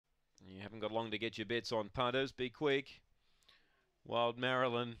Haven't got long to get your bets on punters. Be quick. Wild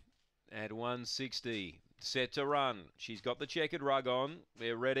Marilyn at 160. Set to run. She's got the checkered rug on.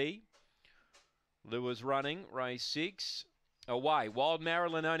 They're ready. Lewis running. Race 6. Away. Wild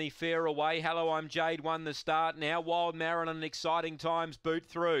Marilyn only fair away. Hello, I'm Jade won the start. Now Wild Marilyn Exciting Times boot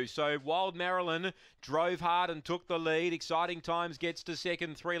through. So Wild Marilyn drove hard and took the lead. Exciting Times gets to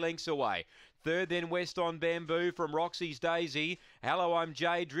second, 3 lengths away. Third then West on Bamboo from Roxy's Daisy. Hello, I'm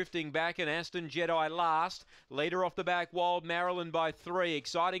Jade drifting back and Aston Jedi last. Leader off the back, Wild Marilyn by 3.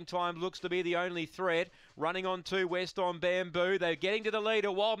 Exciting Time looks to be the only threat. Running on 2, West on Bamboo. They're getting to the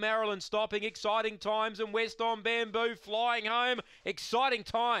leader. Wild Marilyn stopping. Exciting Times and West on Bamboo flying home. Exciting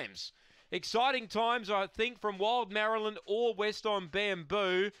Times. Exciting Times, I think, from Wild Marilyn or West on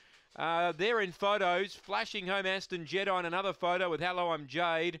Bamboo. They're in photos. Flashing home Aston Jedi in another photo with Hello, I'm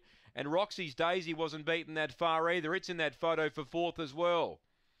Jade. And Roxy's Daisy wasn't beaten that far either. It's in that photo for 4th as well.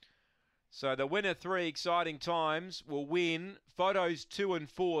 So the winner 3, Exciting Times, will win. Photos 2 and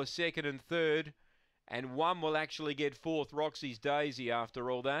 4, 2nd and 3rd. And 1 will actually get 4th, Roxy's Daisy,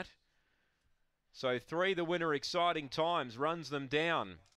 after all that. So 3, the winner, Exciting Times, runs them down.